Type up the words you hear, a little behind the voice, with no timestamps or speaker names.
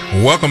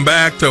Welcome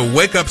back to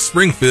Wake Up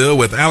Springfield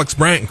with Alex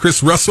Bryant and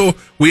Chris Russell.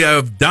 We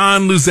have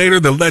Don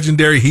Luzader, the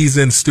legendary. He's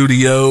in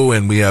studio,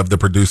 and we have the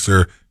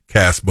producer,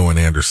 Cass Bowen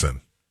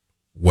Anderson.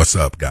 What's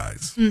up,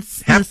 guys?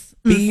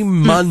 Happy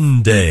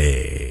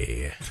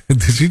Monday.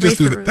 Did you just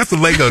do that? That's a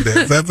Lego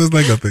dance. That's a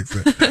Lego thing.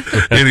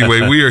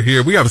 Anyway, we are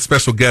here. We have a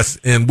special guest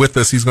in with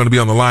us. He's going to be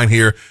on the line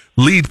here.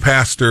 Lead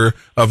pastor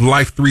of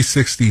Life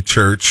 360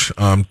 Church,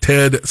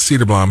 Ted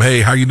Cederblom. Hey,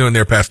 how you doing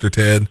there, Pastor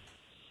Ted?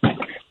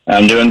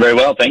 I'm doing very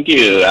well. Thank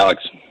you,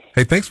 Alex.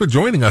 Hey, thanks for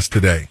joining us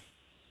today.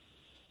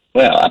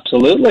 Well,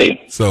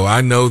 absolutely. So I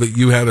know that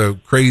you had a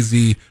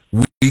crazy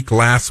week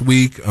last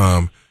week,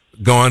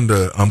 going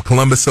to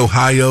Columbus,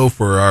 Ohio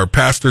for our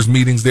pastors'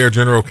 meetings there,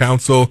 General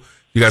Council.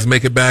 You guys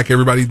make it back?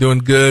 Everybody doing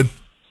good?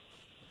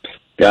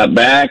 Got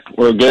back.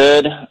 We're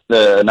good.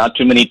 Not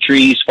too many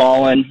trees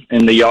falling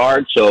in the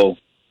yard, so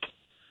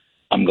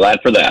I'm glad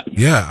for that.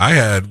 Yeah, I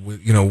had,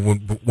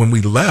 when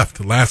we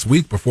left last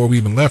week, before we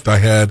even left, I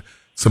had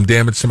some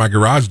damage to my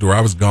garage door. I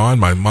was gone.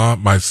 My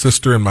mom, my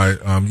sister, and my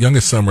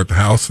youngest son were at the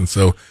house, and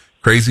so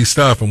crazy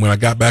stuff. And when I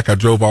got back, I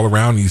drove all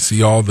around, and you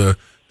see all the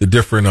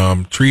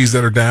different trees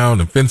that are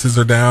down and fences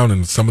are down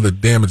and some of the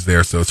damage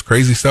there. So it's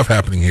crazy stuff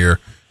happening here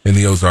in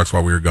the Ozarks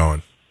while we were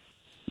gone.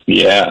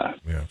 Yeah.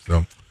 Yeah.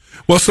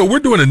 So we're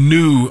doing a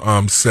new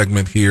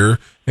segment here,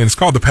 and it's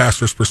called The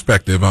Pastor's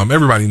Perspective.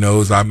 Everybody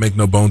knows, I make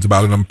no bones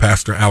about it, I'm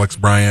Pastor Alex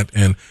Bryant,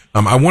 and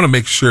I want to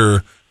make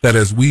sure that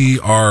as we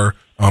are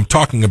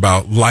talking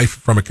about life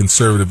from a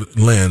conservative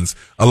lens,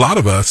 a lot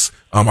of us,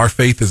 our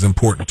faith is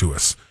important to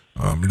us.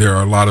 There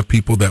are a lot of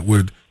people that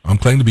would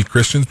claim to be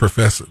Christians,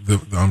 profess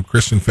the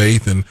Christian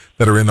faith, and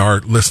that are in our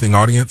listening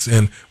audience.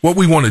 And what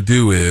we want to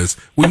do is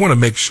we want to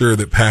make sure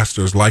that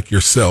pastors like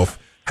yourself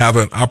have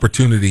an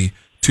opportunity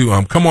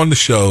to come on the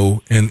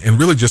show and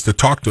really just to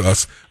talk to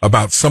us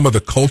about some of the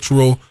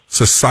cultural,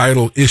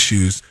 societal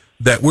issues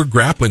that we're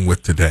grappling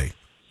with today.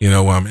 And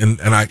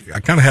I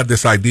kind of had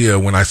this idea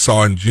when I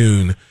saw in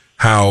June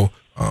how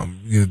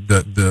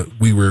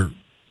we were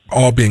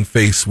all being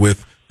faced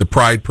with the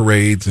pride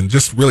parades and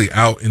just really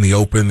out in the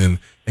open,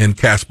 and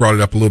Cass brought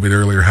it up a little bit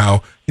earlier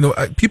how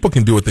people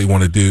can do what they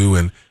want to do,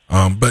 and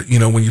but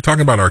when you're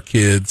talking about our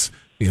kids,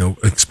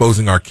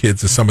 exposing our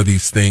kids to some of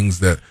these things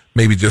that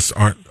maybe just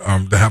aren't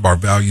to have our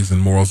values and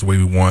morals the way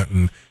we want,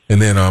 and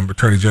then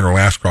Attorney General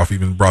Ashcroft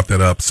even brought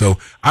that up. So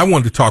I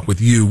wanted to talk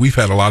with you. We've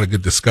had a lot of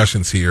good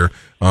discussions here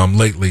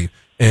lately.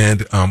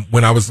 And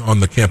when I was on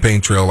the campaign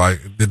trail, I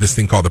did this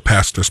thing called the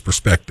Pastor's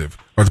Perspective,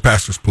 or the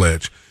Pastor's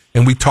Pledge.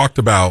 And we talked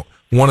about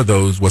one of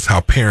those was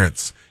how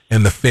parents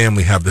and the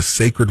family have the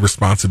sacred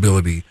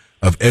responsibility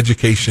of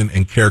education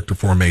and character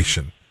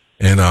formation.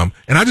 And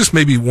I just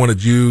maybe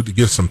wanted you to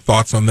give some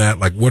thoughts on that.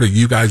 Like, what are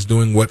you guys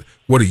doing? What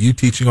are you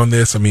teaching on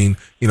this? I mean,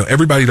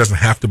 everybody doesn't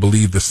have to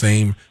believe the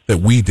same that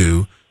we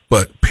do,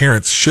 but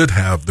parents should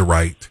have the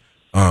right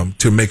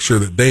to make sure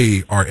that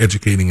they are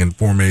educating and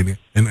formulating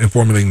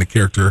the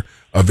character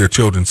of their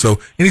children. So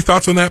any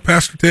thoughts on that,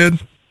 Pastor Ted?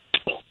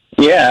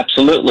 Yeah,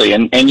 absolutely.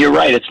 And you're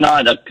right. It's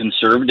not a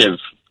conservative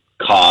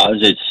cause.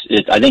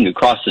 It's I think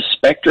across the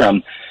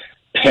spectrum,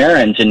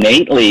 parents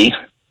innately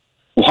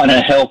want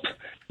to help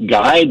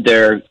guide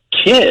their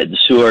kids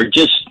who are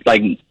just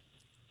like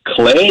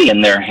clay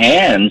in their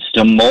hands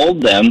to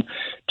mold them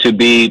to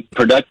be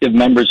productive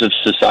members of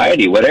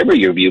society, whatever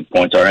your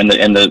viewpoints are. And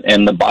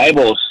the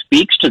Bible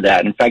speaks to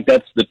that. In fact,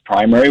 that's the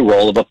primary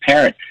role of a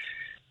parent.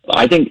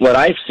 I think what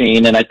I've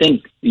seen, and I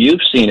think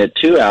you've seen it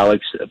too,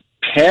 Alex,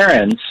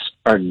 parents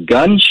are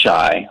gun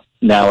shy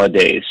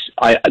nowadays.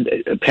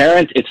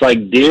 Parents, it's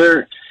like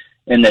deer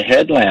in the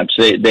headlamps.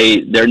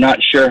 They're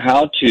not sure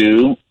how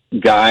to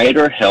guide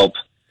or help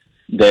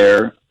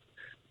their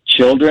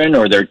children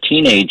or their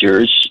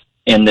teenagers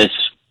in this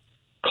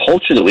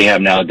culture that we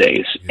have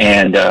nowadays.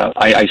 And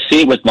I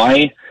see it with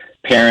my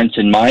parents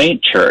in my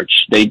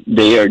church. They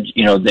are,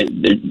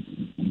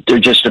 they're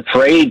just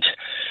afraid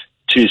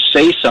to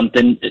say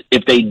something.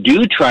 If they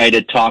do try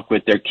to talk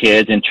with their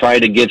kids and try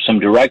to give some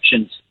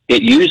directions,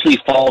 it usually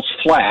falls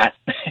flat.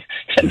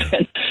 And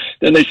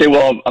then they say,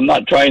 well, I'm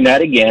not trying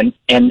that again.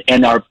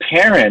 And our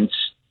parents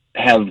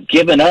have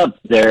given up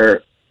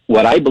their,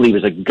 what I believe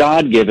is a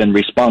God-given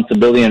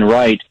responsibility and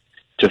right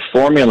to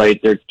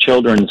formulate their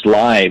children's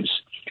lives.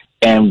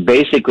 And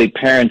basically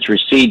parents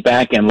recede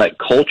back and let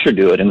culture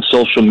do it and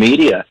social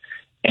media.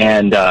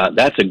 And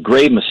that's a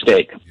grave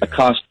mistake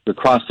across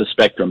the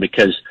spectrum,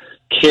 because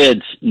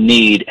kids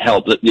need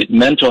help. The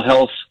mental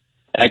health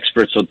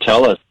experts will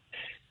tell us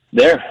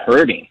they're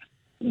hurting.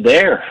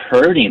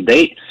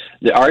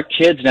 Our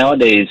kids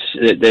nowadays,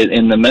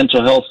 in the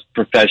mental health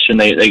profession,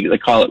 they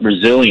call it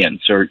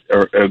resilience or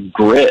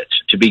grit,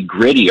 to be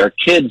gritty. Our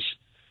kids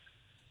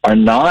are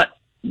not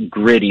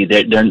gritty.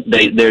 They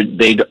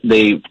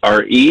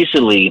are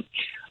easily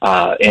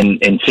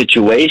in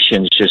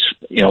situations just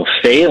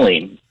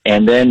failing,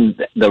 and then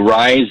the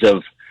rise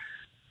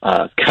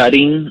of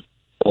cutting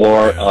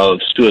or of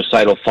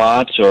suicidal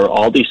thoughts or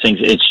all these things.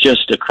 It's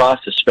just across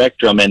the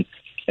spectrum,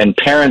 and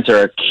parents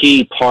are a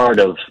key part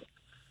of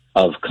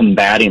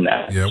combating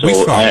that. Yeah,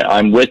 so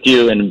I'm with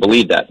you and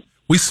believe that.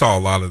 we saw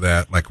a lot of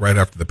that, like right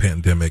after the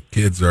pandemic.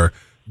 Kids are,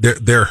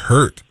 their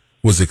hurt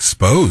was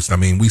exposed. I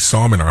mean, we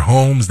saw them in our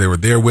homes. They were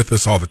there with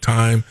us all the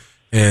time.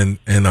 And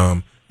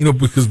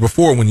because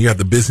before, when you have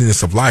the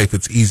busyness of life,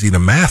 it's easy to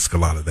mask a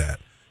lot of that,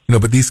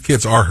 but these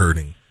kids are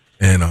hurting,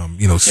 and,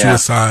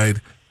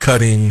 suicide,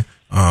 cutting,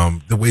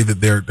 the way that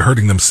they're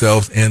hurting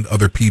themselves and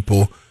other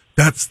people.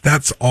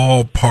 That's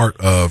all part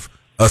of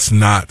us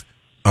not,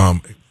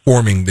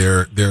 forming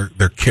their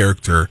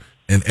character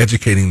and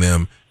educating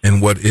them in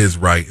what is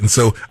right. And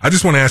so I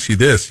just want to ask you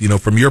this,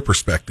 from your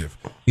perspective,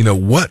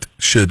 what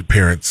should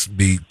parents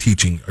be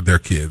teaching their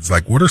kids?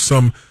 Like, what are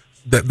some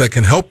that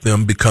can help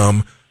them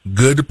become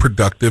good,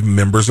 productive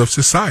members of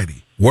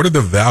society? What are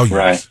the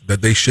values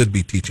that they should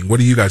be teaching? What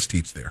do you guys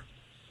teach there?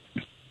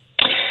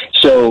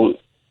 So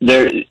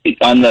there,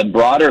 on the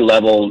broader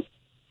level,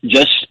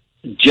 just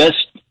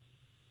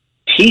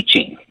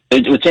teaching.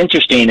 What's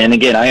interesting, and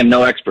again, I am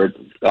no expert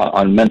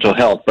on mental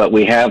health, but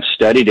we have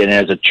studied it. And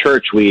as a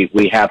church,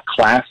 we have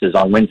classes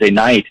on Wednesday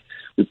night.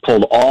 We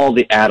pulled all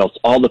the adults,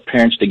 all the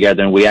parents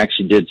together, and we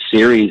actually did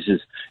series,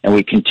 and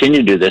we continue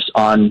to do this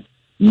on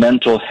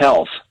mental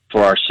health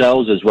for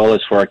ourselves as well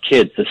as for our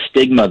kids. The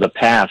stigma of the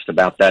past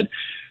about that.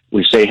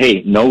 We say,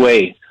 hey, no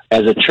way.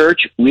 As a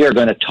church, we are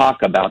going to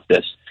talk about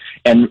this.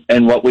 And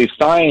what we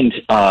find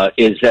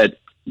is that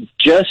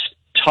just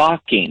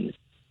talking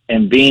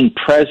and being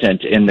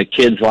present in the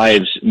kids'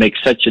 lives makes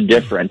such a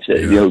difference.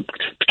 Yeah.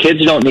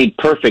 Kids don't need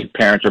perfect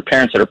parents or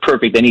parents that are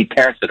perfect. They need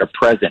parents that are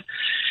present.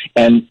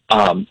 And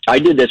I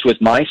did this with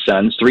my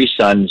sons, 3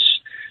 sons,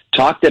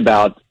 talked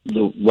about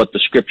what the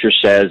scripture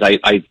says.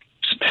 I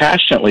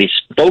passionately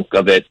spoke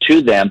of it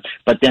to them,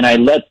 but then I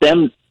let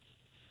them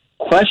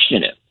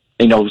question it.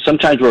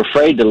 Sometimes we're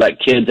afraid to let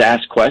kids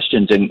ask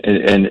questions,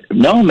 and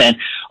no, man,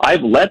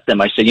 I've let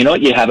them. I said, you know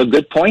what, you have a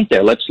good point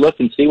there. Let's look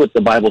and see what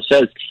the Bible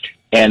says.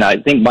 And I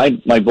think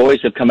my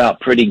boys have come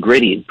out pretty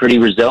gritty, pretty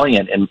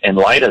resilient in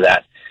light of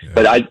that. Yeah.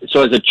 But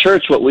so as a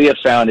church, what we have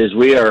found is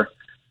we are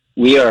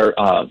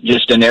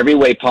just in every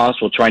way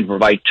possible trying to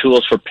provide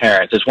tools for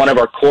parents. It's one of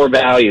our core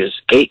values,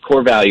 8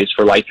 core values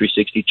for Life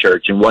 360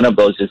 Church, and one of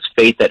those is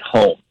faith at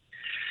home.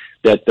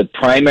 That the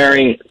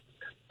primary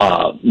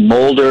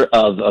molder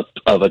of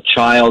a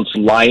child's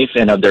life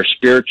and of their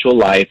spiritual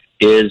life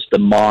is the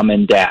mom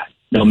and dad.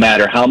 No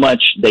matter how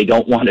much they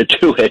don't want to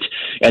do it,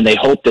 and they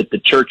hope that the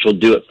church will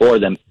do it for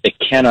them, it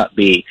cannot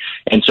be.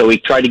 And so we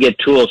try to get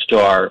tools to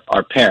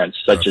our parents,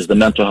 such as the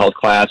mental health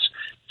class,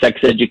 sex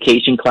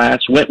education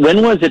class.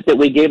 When was it that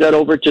we gave that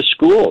over to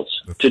schools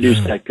to do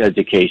sex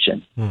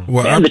education?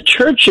 Well, and the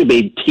church should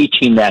be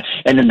teaching that,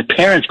 and then the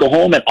parents go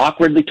home and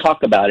awkwardly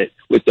talk about it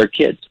with their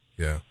kids.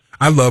 Yeah.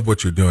 I love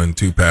what you're doing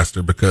too,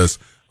 Pastor, because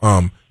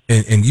and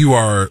you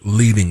are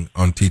leading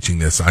on teaching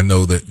this. I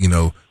know that,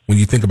 when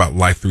you think about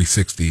Life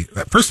 360,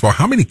 first of all,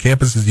 how many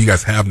campuses do you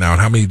guys have now,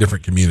 and how many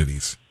different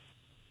communities?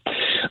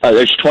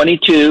 There's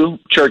 22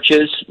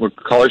 churches. We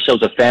call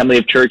ourselves a family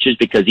of churches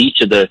because each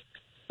of the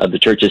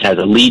churches has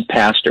a lead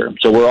pastor.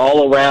 So we're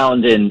all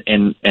around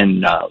in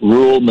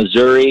rural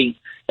Missouri,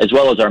 as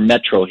well as our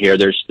metro here.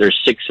 There's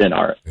 6 in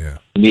our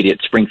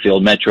immediate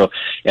Springfield metro,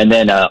 and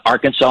then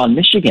Arkansas and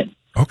Michigan.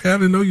 Okay, I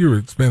didn't know you were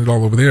expanded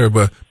all over there,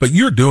 but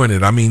you're doing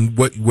it. I mean,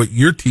 what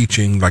you're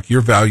teaching, like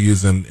your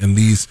values and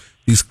these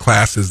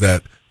classes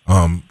that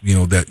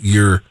that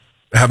you're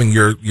having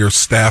your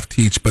staff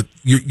teach, but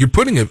you're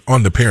putting it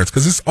on the parents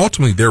because it's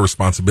ultimately their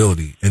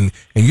responsibility. And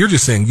you're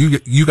just saying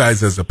you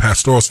guys as a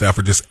pastoral staff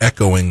are just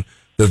echoing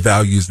the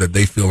values that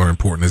they feel are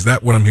important. Is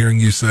that what I'm hearing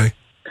you say?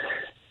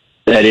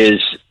 That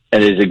is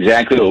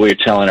exactly what we're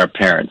telling our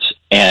parents,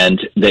 and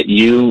that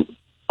you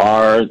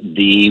are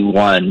the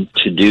one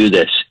to do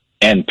this.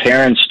 And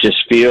parents just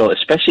feel,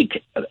 especially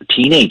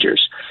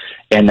teenagers,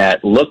 and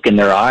that look in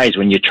their eyes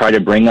when you try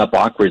to bring up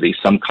awkwardly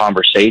some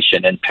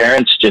conversation. And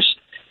parents just,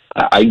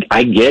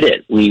 I get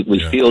it. We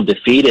feel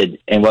defeated.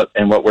 And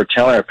what we're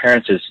telling our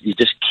parents is you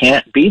just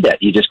can't be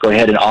that. You just go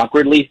ahead and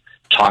awkwardly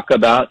talk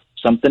about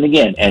something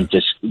again and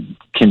just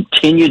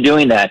continue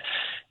doing that.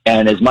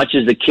 And as much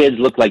as the kids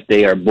look like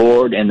they are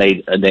bored and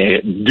they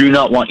do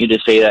not want you to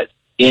say that,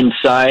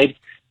 inside,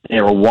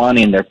 they're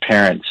wanting their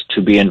parents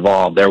to be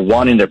involved. They're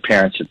wanting their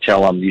parents to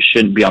tell them you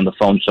shouldn't be on the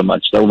phone so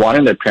much. They're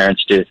wanting their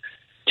parents to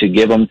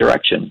give them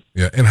direction.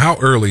 Yeah. And how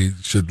early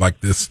should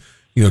this,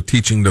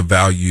 teaching the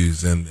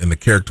values and the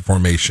character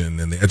formation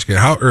and the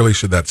education, how early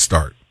should that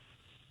start?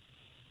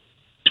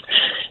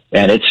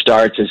 And it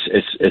starts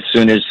as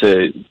soon as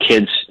the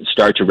kids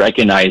start to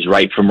recognize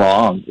right from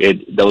wrong.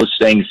 Those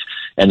things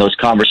and those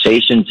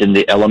conversations in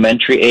the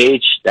elementary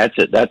age, that's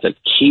a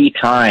key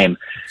time.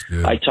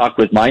 I talk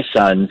with my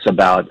sons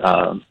about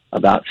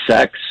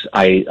sex.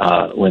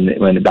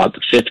 When about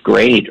the 5th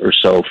grade or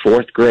so,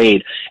 4th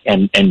grade,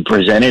 and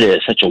presented it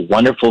as such a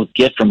wonderful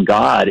gift from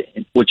God,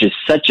 which is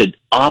such an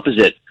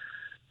opposite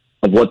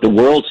of what the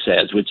world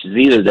says, which is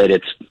either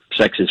that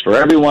sex is for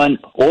everyone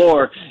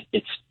or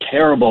it's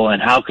terrible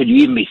and how could you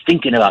even be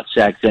thinking about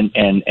sex? And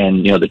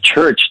the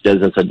church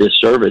does us a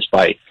disservice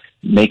by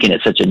making it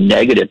such a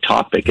negative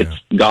topic. Yeah. It's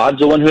God's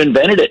the one who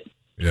invented it.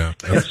 Yeah,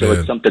 that's so good.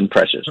 it's something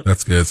precious.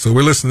 That's good. So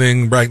we're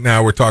listening right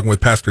now. We're talking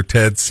with Pastor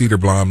Ted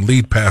Cederblom,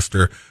 lead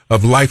pastor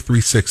of Life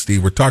 360.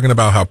 We're talking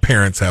about how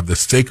parents have the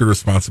sacred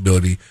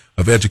responsibility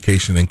of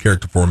education and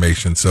character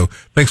formation. So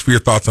thanks for your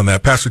thoughts on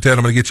that. Pastor Ted,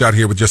 I'm going to get you out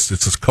here with just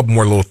a couple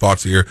more little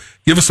thoughts here.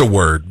 Give us a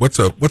word. What's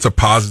a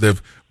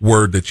positive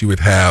word that you would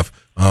have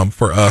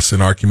for us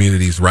in our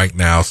communities right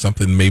now?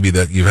 Something maybe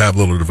that you have a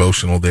little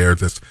devotional there.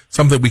 That's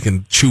something we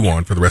can chew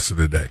on for the rest of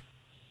the day.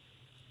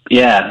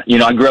 Yeah.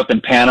 I grew up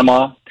in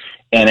Panama.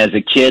 And as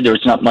a kid, there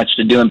was not much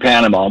to do in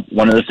Panama.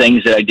 One of the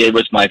things that I did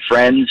with my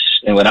friends,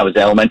 and when I was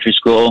in elementary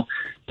school,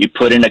 you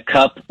put in a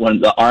cup one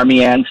of the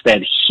army ants. They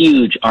had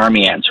huge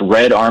army ants,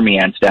 red army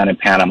ants down in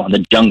Panama in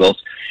the jungles.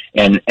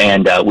 And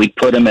we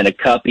put them in a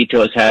cup. Each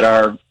of us had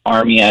our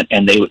army ant,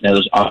 and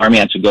those army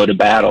ants would go to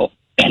battle,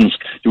 and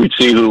we'd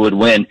see who would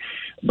win.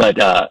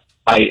 But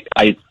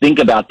I think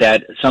about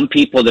that. Some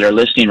people that are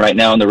listening right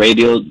now on the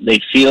radio, they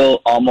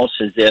feel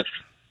almost as if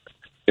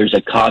there's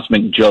a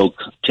cosmic joke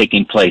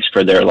taking place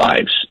for their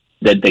lives,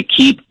 that they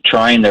keep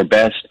trying their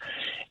best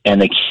and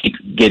they keep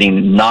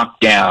getting knocked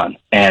down,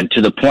 and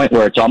to the point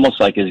where it's almost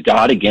like, is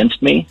God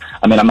against me?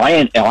 I mean, am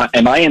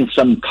I in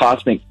some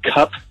cosmic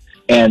cup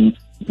and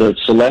the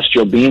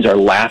celestial beings are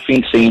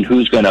laughing, seeing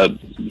who's going to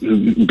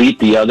beat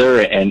the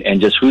other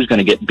and just who's going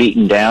to get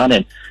beaten down?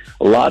 And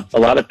a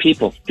lot of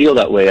people feel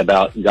that way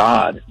about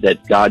God,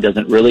 that God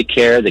doesn't really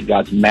care, that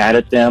God's mad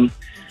at them.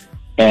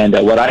 And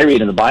what I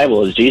read in the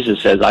Bible is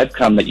Jesus says, I've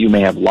come that you may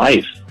have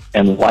life,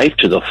 and life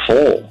to the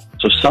full.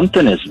 So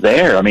something is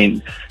there. I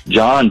mean,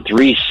 John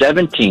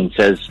 3:17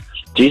 says,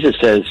 Jesus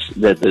says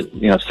that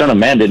the Son of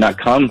Man did not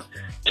come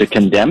to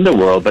condemn the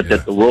world, but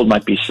that the world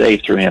might be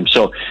saved through him.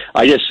 So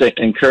I just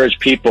encourage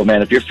people,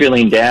 man, if you're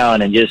feeling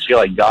down and you just feel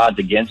like God's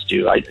against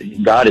you,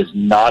 God is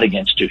not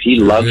against you. He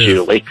loves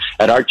you.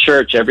 At our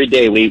church, every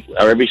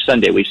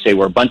Sunday, we say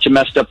we're a bunch of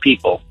messed up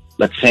people.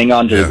 Let's hang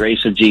on to the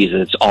grace of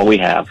Jesus. It's all we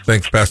have.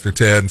 Thanks, Pastor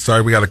Ted.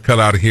 Sorry we got to cut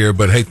out of here,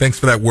 but hey, thanks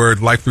for that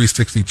word. Life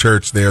 360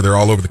 Church there. They're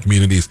all over the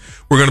communities.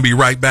 We're going to be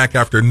right back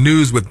after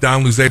news with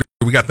Don Luzader.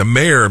 We got the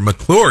mayor,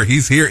 McClure.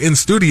 He's here in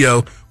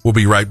studio. We'll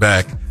be right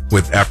back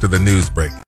with after the news break.